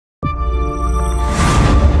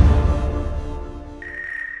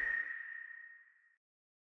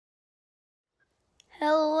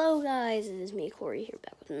Hello guys, it is me, Corey, here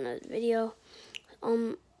back with another video.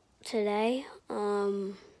 Today,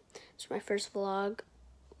 it's my first vlog,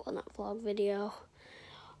 well, not vlog, video.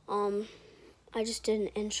 I just did an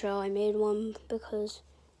intro. I made one because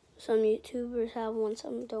some YouTubers have one,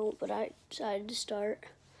 some don't, but I decided to start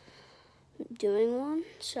doing one.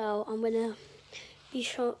 So I'm gonna be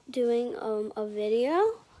doing a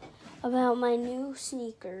video about my new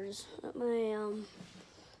sneakers.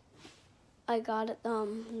 I got at the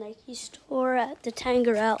Nike store at the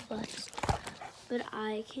Tanger Outlets, but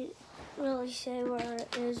I can't really say where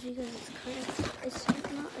it is because it's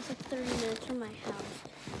like 30 minutes from my house.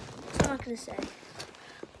 So I'm not gonna say.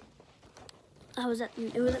 It was at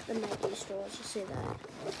the Nike store. Let's just say that.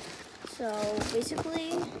 So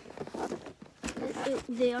basically,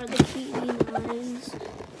 they are the KD9s.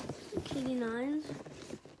 KD9s.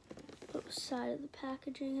 Both side of the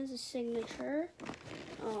packaging has a signature.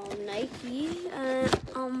 Nike.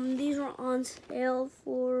 These were on sale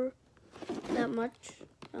for that much,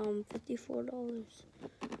 $54.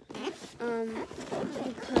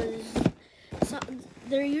 Because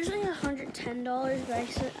they're usually $110, but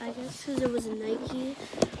I guess because it was a Nike,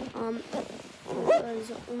 it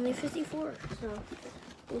was only $54. So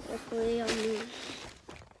basically,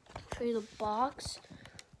 show you the box.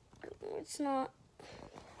 It's not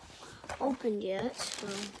opened yet, so.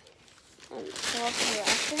 Soft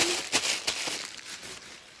wrapping.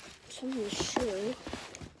 Some of the shoe.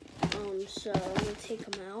 So I'm gonna take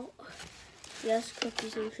them out. Yes,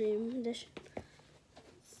 cookies and cream edition.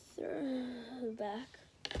 The back.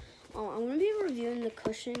 I'm gonna be reviewing the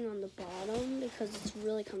cushioning on the bottom because it's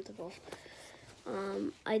really comfortable.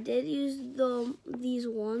 I did use these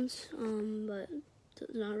once, but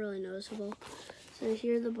it's not really noticeable. So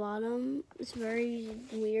here at the bottom, it's very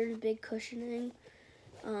weird, big cushioning.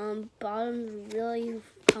 Bottom's really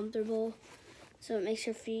comfortable, so it makes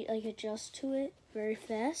your feet adjust to it very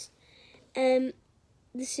fast. And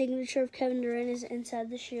the signature of Kevin Durant is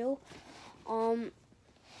inside the shoe.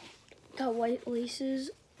 Got white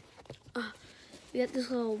laces. We got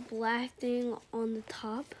this little black thing on the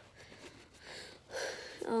top.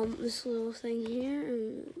 This little thing here,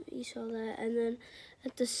 and you saw that. And then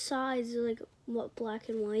at the sides, they're black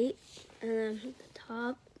and white. And then at the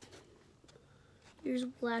top, here's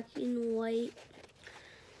black and white.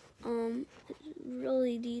 It's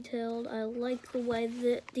really detailed. I like the way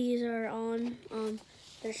that these are on.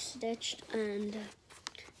 They're stitched and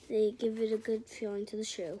they give it a good feeling to the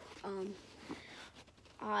shoe.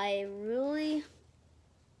 I really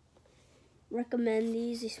recommend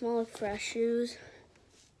these. They smell like fresh shoes.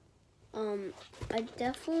 I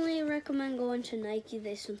definitely recommend going to Nike. They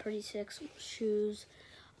have some pretty sick shoes.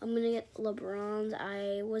 I'm gonna get LeBrons.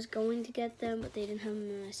 I was going to get them, but they didn't have them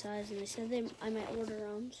in my size, and they said I might order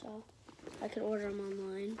them, so I could order them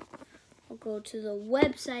online. I'll go to the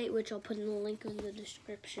website, which I'll put in the link in the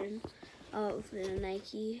description of the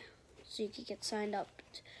Nike, so you can get signed up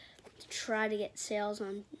to try to get sales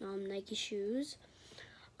on Nike shoes.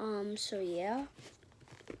 So yeah,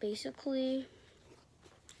 basically,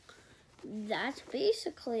 that's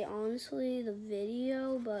honestly the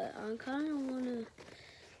video, but I kind of want to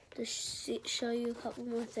show you a couple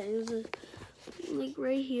more things. Like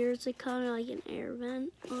right here, it's kind of like an air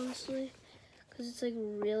vent, honestly, because it's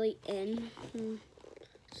really in and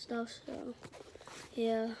stuff. So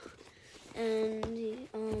yeah, and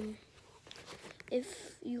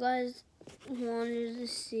if you guys wanted to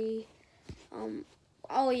see,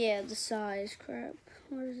 oh yeah, the size. Crap,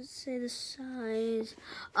 where does it say the size?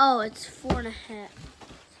 Oh, it's 4.5.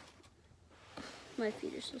 My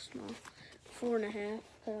feet are so small. 4.5.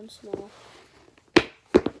 Because I'm small.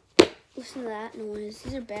 Listen to that noise.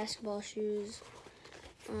 These are basketball shoes.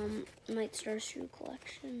 Might start a shoe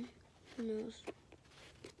collection. Who knows?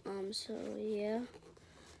 So yeah.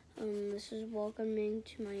 This is welcoming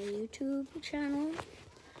to my YouTube channel.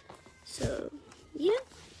 So yeah.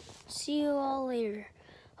 See you all later.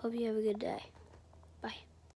 Hope you have a good day.